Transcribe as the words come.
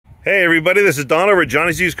Hey everybody, this is Don over at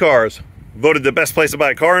Johnny's Used Cars. Voted the best place to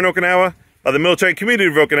buy a car in Okinawa by the military community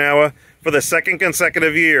of Okinawa for the second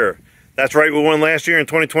consecutive year. That's right, we won last year in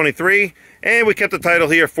 2023, and we kept the title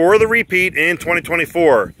here for the repeat in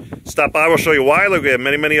 2024. Stop by, we'll show you why. Look, we have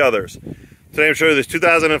many others. Today I'm showing you this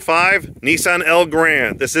 2005 Nissan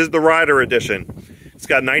ElGrand. This is the Rider Edition. It's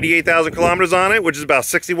got 98,000 kilometers on it, which is about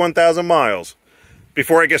 61,000 miles.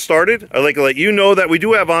 Before I get started, I'd like to let you know that we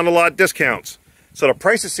do have on-the-lot discounts. So the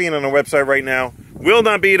price is seen on our website right now will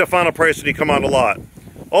not be the final price when you come on the lot.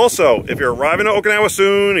 Also, if you're arriving to Okinawa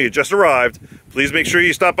soon or you just arrived, please make sure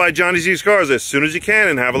you stop by Johnny's Used Cars as soon as you can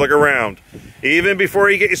and have a look around. Even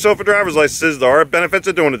before you get yourself a driver's license, there are benefits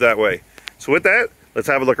of doing it that way. So with that, let's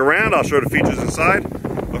have a look around. I'll show the features inside.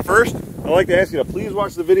 But first, I'd like to ask you to please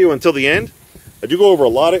watch the video until the end. I do go over a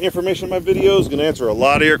lot of information in my videos, going to answer a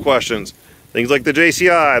lot of your questions. Things like the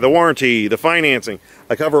JCI, the warranty, the financing.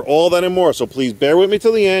 I cover all that and more, so please bear with me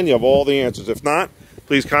till the end. You have all the answers. If not,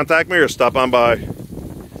 please contact me or stop on by.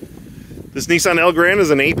 This Nissan ElGrand is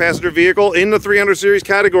an 8-passenger vehicle in the 300 series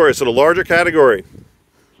category, so the larger category.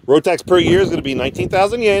 Road tax per year is going to be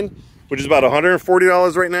 19,000 yen, which is about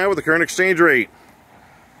 $140 right now with the current exchange rate.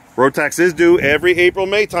 Road tax is due every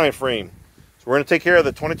April-May time frame. So we're going to take care of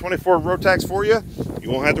the 2024 road tax for you.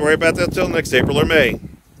 You won't have to worry about that until next April or May.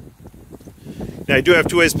 Now, I do have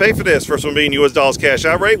two ways to pay for this. First one being US dollars cash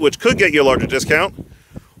outright, which could get you a larger discount.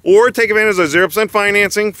 Or take advantage of 0%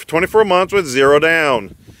 financing for 24 months with zero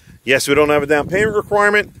down. Yes, we don't have a down payment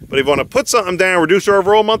requirement, but if you want to put something down, reduce your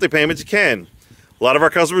overall monthly payments, you can. A lot of our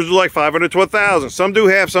customers do like $500 to $1,000. Some do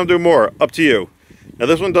half, some do more. Up to you. Now,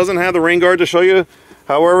 this one doesn't have the rain guard to show you.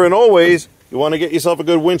 However, and always, you want to get yourself a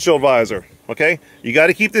good windshield visor. Okay? You got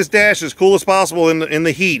to keep this dash as cool as possible in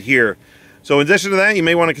the heat here. So in addition to that, you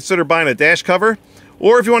may want to consider buying a dash cover.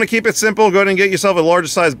 Or if you want to keep it simple, go ahead and get yourself a larger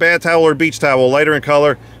size bath towel or beach towel, lighter in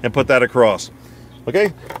color, and put that across.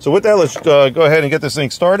 Okay, so with that, let's go ahead and get this thing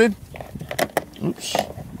started. Oops.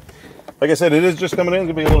 Like I said, it is just coming in.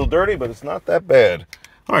 It's going to be a little dirty, but it's not that bad.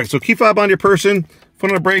 All right, so key fob on your person, foot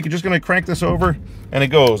on the brake. You're just going to crank this over, and it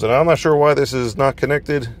goes. And I'm not sure why this is not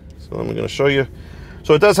connected, so I'm going to show you.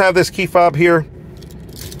 So it does have this key fob here,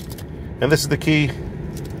 and this is the key.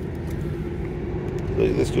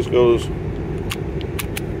 This just goes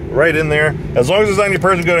right in there. As long as it's on your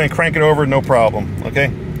person, go ahead and crank it over, no problem. Okay.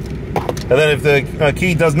 And then if the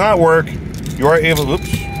key does not work, you are able to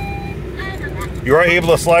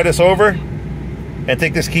slide this over and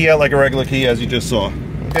take this key out like a regular key, as you just saw.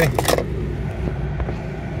 Okay.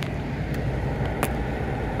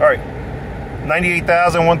 All right.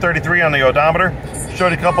 98,133 on the odometer.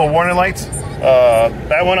 Showed a couple of warning lights.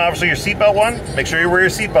 That one, obviously your seatbelt one. Make sure you wear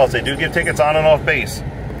your seatbelts. They do give tickets on and off base.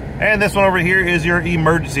 And this one over here is your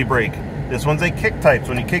emergency brake. This one's a kick type. So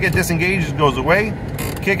when you kick it, disengages, it goes away.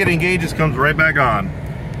 Kick it, engages, comes right back on.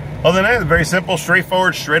 Other than that, very simple,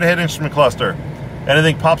 straightforward, straight ahead instrument cluster.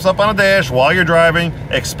 Anything pops up on a dash while you're driving,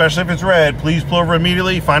 especially if it's red, please pull over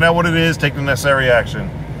immediately, find out what it is, take the necessary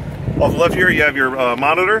action. Off the left here, you have your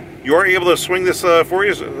monitor. You are able to swing this for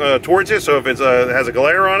you towards you, so if it has a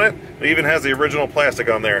glare on it, it even has the original plastic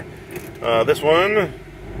on there. This one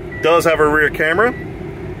does have a rear camera.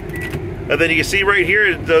 And then you can see right here,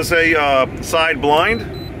 it does say side blind.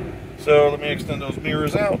 So let me extend those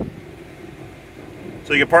mirrors out.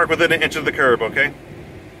 So you can park within an inch of the curb, okay?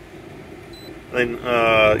 Then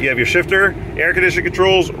you have your shifter, air conditioning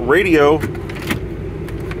controls, radio,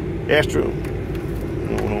 ashtray.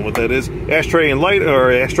 I don't know what that is. Ashtray and light,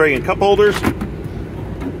 or ashtray and cup holders.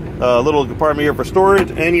 A little compartment here for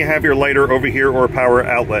storage, and you have your lighter over here or power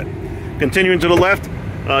outlet. Continuing to the left,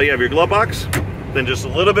 you have your glove box. Then just a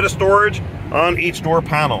little bit of storage on each door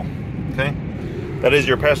panel. Okay, that is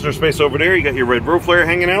your passenger space over there. You got your red roof flare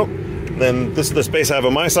hanging out. Then this is the space I have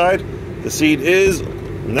on my side. The seat is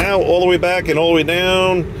now all the way back and all the way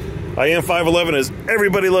down. I am 5'11", as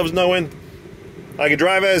everybody loves knowing. I can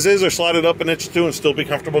drive as is or slide it up an inch or two and still be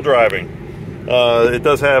comfortable driving. It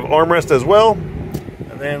does have armrest as well.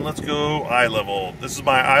 And then let's go eye level. This is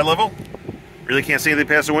my eye level. Really can't see anything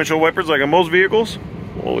past the windshield wipers like on most vehicles.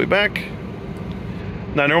 All the way back.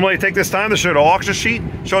 Now, normally I take this time to show the auction sheet,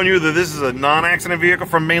 showing you that this is a non-accident vehicle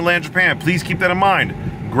from mainland Japan. Please keep that in mind.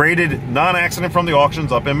 Graded non-accident from the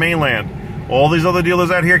auctions up in mainland. All these other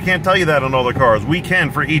dealers out here can't tell you that on other cars. We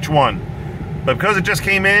can for each one. But because it just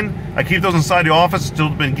came in, I keep those inside the office until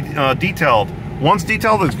it's been detailed. Once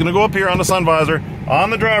detailed, it's going to go up here on the sun visor on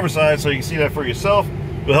the driver's side, so you can see that for yourself.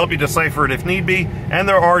 We'll help you decipher it if need be. And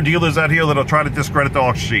there are dealers out here that'll try to discredit the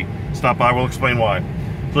auction sheet. Stop by, we'll explain why.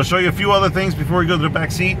 So I'll show you a few other things before we go to the back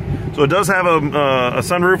seat. So it does have a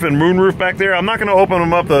sunroof and moonroof back there. I'm not going to open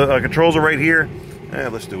them up. The controls are right here.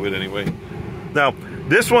 Let's do it anyway. Now,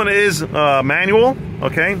 this one is manual,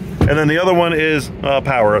 okay? And then the other one is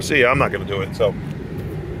power. See, I'm not gonna do it, so.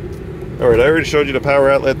 All right, I already showed you the power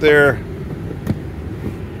outlet there.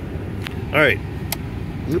 All right,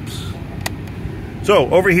 oops. So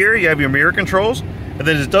over here, you have your mirror controls, and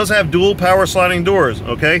then it does have dual power sliding doors,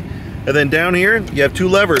 okay? And then down here, you have two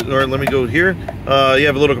levers, or let me go here. You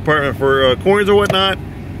have a little compartment for coins or whatnot.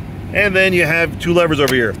 And then you have two levers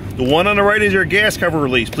over here. The one on the right is your gas cover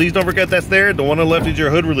release. Please don't forget that's there. The one on the left is your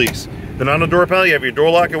hood release. Then on the door panel, you have your door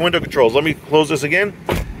lock and window controls. Let me close this again.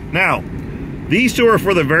 Now, these two are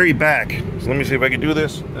for the very back. So let me see if I can do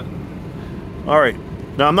this. All right.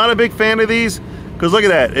 Now, I'm not a big fan of these because look at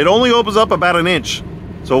that. It only opens up about an inch.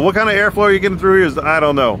 So what kind of airflow are you getting through here? I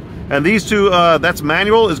don't know. And these two, that's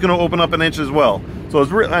manual, is going to open up an inch as well. So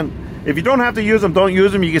it's if you don't have to use them, don't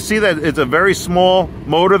use them. You can see that it's a very small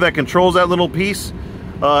motor that controls that little piece.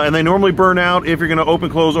 And they normally burn out if you're going to open,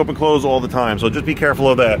 close all the time. So just be careful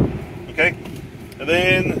of that. Okay? And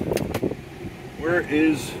then, where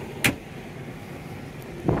is...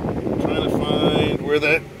 I'm trying to find where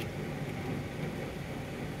that...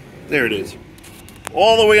 There it is.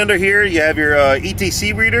 All the way under here, you have your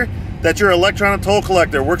ETC reader. That's your electronic toll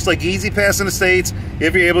collector. Works like Easy Pass in the States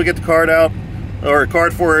if you're able to get the card out, or a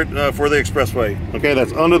card for it for the expressway. Okay,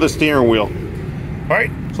 that's under the steering wheel. All right,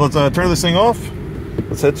 so let's turn this thing off.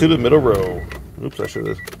 Let's head to the middle row. Oops, I should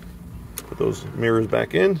have put those mirrors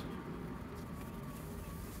back in.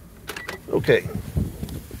 Okay.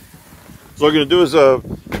 So what we're gonna do is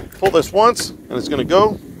pull this once, and it's gonna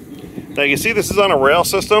go. Now you can see this is on a rail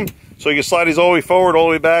system, so you can slide these all the way forward, all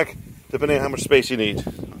the way back, depending on how much space you need,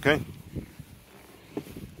 okay?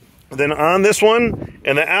 Then on this one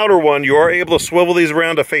and the outer one, you are able to swivel these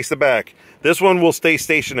around to face the back. This one will stay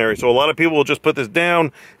stationary, so a lot of people will just put this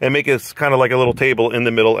down and make it kind of like a little table in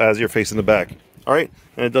the middle as you're facing the back. All right,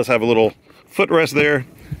 and it does have a little footrest there.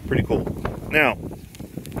 Pretty cool. Now,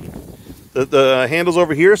 the handle's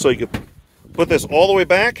over here, so you can put this all the way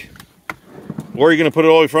back, or you're going to put it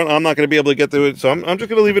all the way front. I'm not going to be able to get to it, so I'm just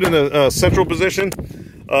going to leave it in a central position.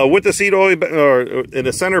 With the seat all the way back, or in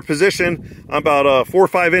the center position, I'm about 4 or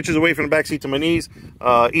 5 inches away from the back seat to my knees.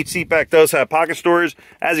 Each seat back does have pocket storage.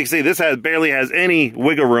 As you can see, this barely has any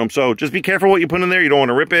wiggle room, so just be careful what you put in there. You don't want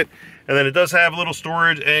to rip it. And then it does have a little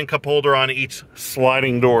storage and cup holder on each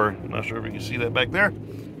sliding door. I'm not sure if you can see that back there.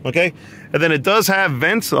 Okay, and then it does have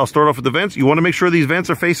vents. I'll start off with the vents. You want to make sure these vents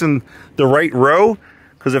are facing the right row,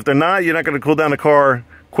 because if they're not, you're not going to cool down the car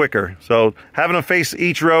quicker. So having them face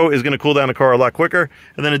each row is going to cool down the car a lot quicker.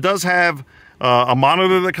 And then it does have a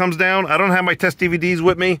monitor that comes down. I don't have my test DVDs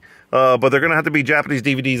with me, but they're going to have to be Japanese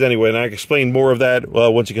DVDs anyway, and I can explain more of that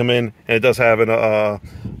once you come in. And it does have the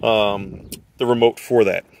remote for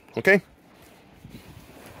that. Okay,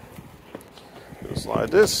 gonna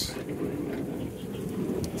slide this.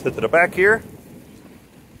 Let's hit to the back here.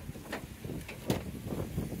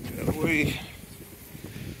 Get out of the way.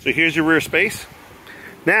 So here's your rear space.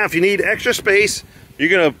 Now, if you need extra space, you're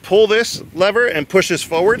going to pull this lever and push this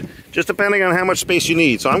forward, just depending on how much space you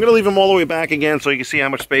need. So I'm going to leave them all the way back again so you can see how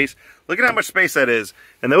much space. Look at how much space that is.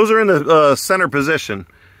 And those are in the center position.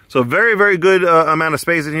 So very, very good amount of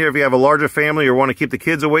space in here. If you have a larger family or want to keep the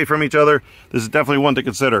kids away from each other, this is definitely one to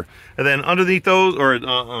consider. And then underneath those, or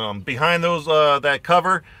behind those, that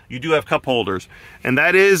cover, you do have cup holders. And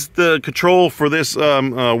that is the control for this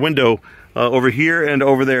window over here and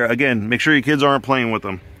over there. Again, make sure your kids aren't playing with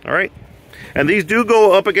them. All right, and these do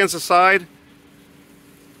go up against the side.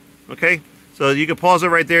 Okay, so you can pause it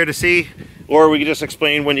right there to see, or we can just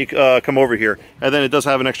explain when you come over here. And then it does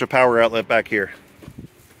have an extra power outlet back here.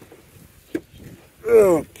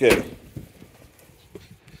 Okay,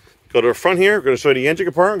 go to the front here. We're going to show you the engine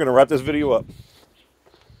compartment. I'm going to wrap this video up.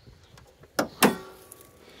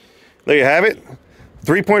 There you have it.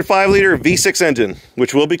 3.5 liter V6 engine,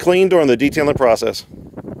 which will be cleaned during the detailing process.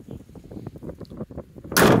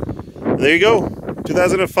 And there you go,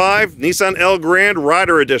 2005 Nissan ElGrand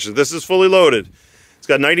Rider Edition. This is fully loaded. It's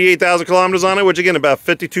got 98,000 kilometers on it, which again, about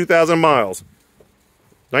 52,000 miles.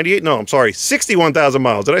 98, no, I'm sorry, 61,000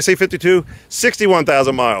 miles. Did I say 52?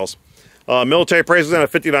 61,000 miles. Military price is down at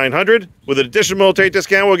 $5,900. With an additional military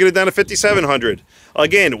discount, we'll get it down to $5,700.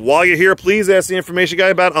 Again, while you're here, please ask the information guy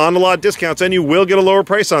about on-the-lot discounts, and you will get a lower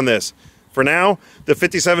price on this. For now, the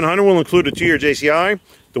 $5,700 will include a 2-year JCI,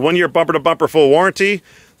 the 1-year bumper-to-bumper full warranty,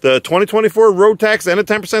 the 2024 road tax, and a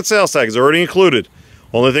 10% sales tax is already included.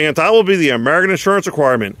 Only thing on top will be the American insurance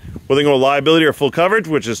requirement, whether you go liability or full coverage,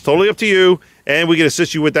 which is totally up to you, and we can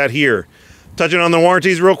assist you with that here. Touching on the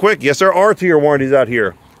warranties real quick, yes, there are 2-year warranties out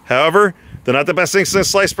here. However, they're not the best things since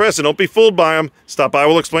sliced bread, so don't be fooled by them. Stop by,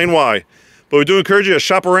 we'll explain why. But we do encourage you to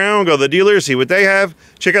shop around, go to the dealers, see what they have,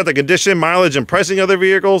 check out the condition, mileage, and pricing of their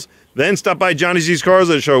vehicles, then stop by Johnny's Used Cars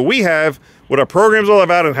to show we have what our program's all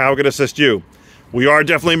about and how it can assist you. We are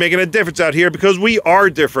definitely making a difference out here because we are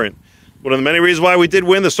different. One of the many reasons why we did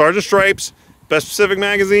win the Sergeant Stripes, Best Pacific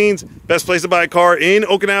Magazine's Best Place to Buy a Car in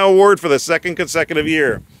Okinawa Award for the 2nd consecutive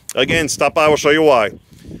year. Again, stop by, we'll show you why.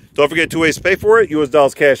 Don't forget 2 ways to pay for it, US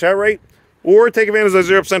dollars cash outright, or take advantage of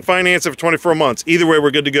 0% financing for 24 months. Either way,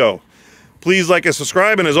 we're good to go. Please like and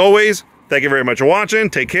subscribe, and as always, thank you very much for watching.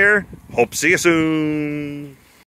 Take care. Hope to see you soon.